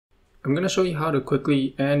I'm going to show you how to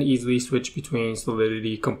quickly and easily switch between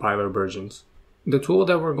Solidity compiler versions. The tool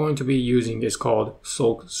that we're going to be using is called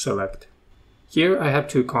Switch Select. Here I have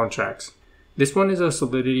two contracts. This one is a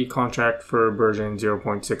Solidity contract for version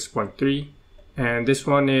 0.6.3 and this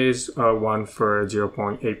one is one for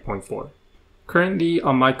 0.8.4. Currently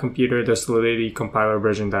on my computer, the Solidity compiler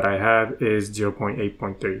version that I have is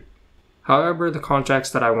 0.8.3. However, the contracts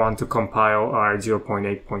that I want to compile are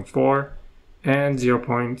 0.8.4 and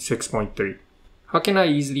 0.6.3. How can I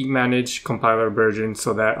easily manage compiler versions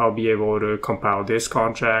so that I'll be able to compile this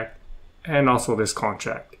contract and also this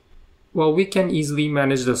contract? Well, we can easily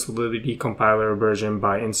manage the Solidity compiler version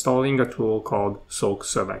by installing a tool called Switch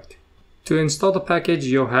Select. To install the package,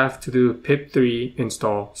 you'll have to do pip3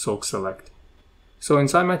 install Switch Select. So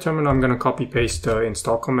inside my terminal, I'm going to copy paste the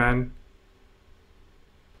install command.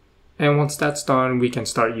 And once that's done, we can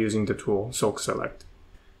start using the tool Switch Select.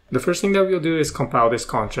 The first thing that we'll do is compile this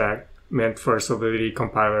contract meant for Solidity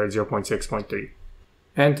compiler 0.6.3.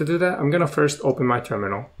 And to do that, I'm going to first open my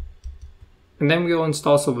terminal. And then we'll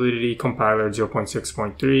install Solidity compiler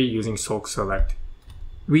 0.6.3 using Switch Select.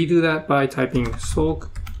 We do that by typing Switch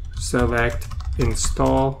Select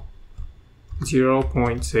install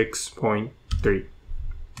 0.6.3.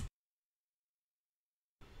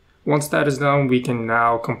 Once that is done, we can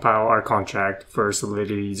now compile our contract for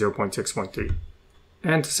Solidity 0.6.3.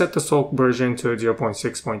 And to set the Switch version to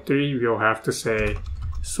 0.6.3, we'll have to say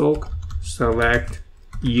Switch Select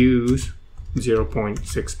use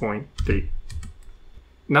 0.6.3.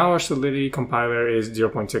 Now our Solidity compiler is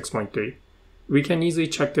 0.6.3. We can easily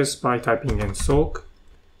check this by typing in Switch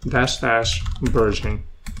 --version.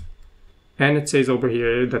 And it says over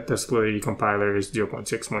here that the Solidity compiler is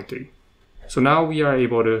 0.6.3. So now we are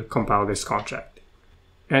able to compile this contract.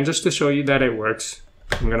 And just to show you that it works,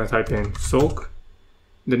 I'm going to type in Switch.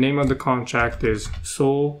 The name of the contract is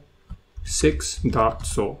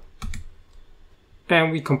sol6.sol.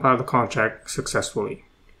 And we compile the contract successfully.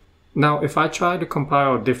 Now, if I try to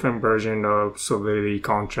compile a different version of Solidity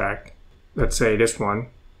contract, let's say this one,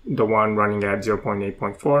 the one running at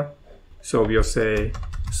 0.8.4. So we'll say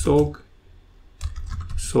switch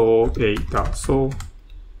sol8.sol.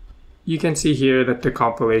 You can see here that the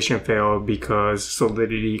compilation failed because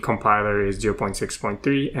Solidity compiler is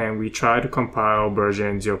 0.6.3 and we try to compile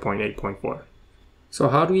version 0.8.4. So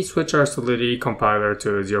how do we switch our Solidity compiler to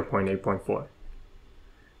 0.8.4?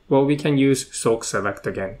 Well, we can use Switch Select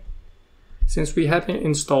again. Since we haven't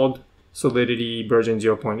installed Solidity version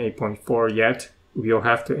 0.8.4 yet, we'll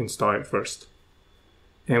have to install it first.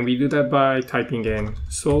 And we do that by typing in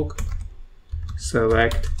Switch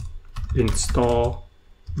Select install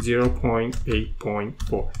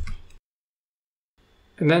 0.8.4.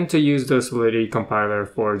 And then to use the Solidity compiler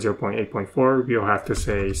for 0.8.4, we'll have to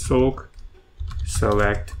say Switch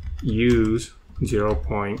Select use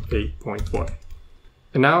 0.8.4.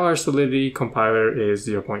 And now our Solidity compiler is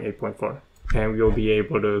 0.8.4, and we'll be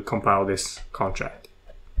able to compile this contract.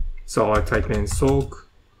 So I'll type in Switch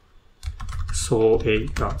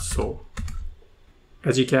sol8.sol.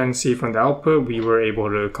 As you can see from the output, we were able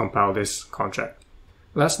to compile this contract.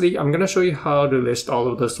 Lastly, I'm going to show you how to list all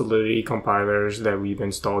of the Solidity compilers that we've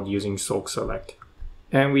installed using Switch Select.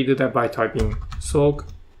 And we do that by typing Switch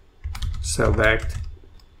Select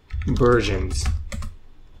Versions.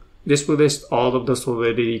 This will list all of the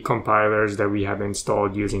Solidity compilers that we have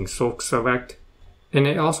installed using Switch Select. And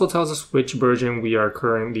it also tells us which version we are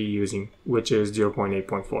currently using, which is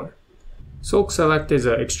 0.8.4. Switch Select is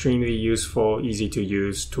an extremely useful, easy to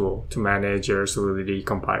use tool to manage your Solidity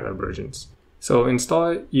compiler versions. So install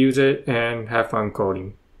it, use it, and have fun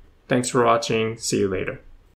coding. Thanks for watching. See you later.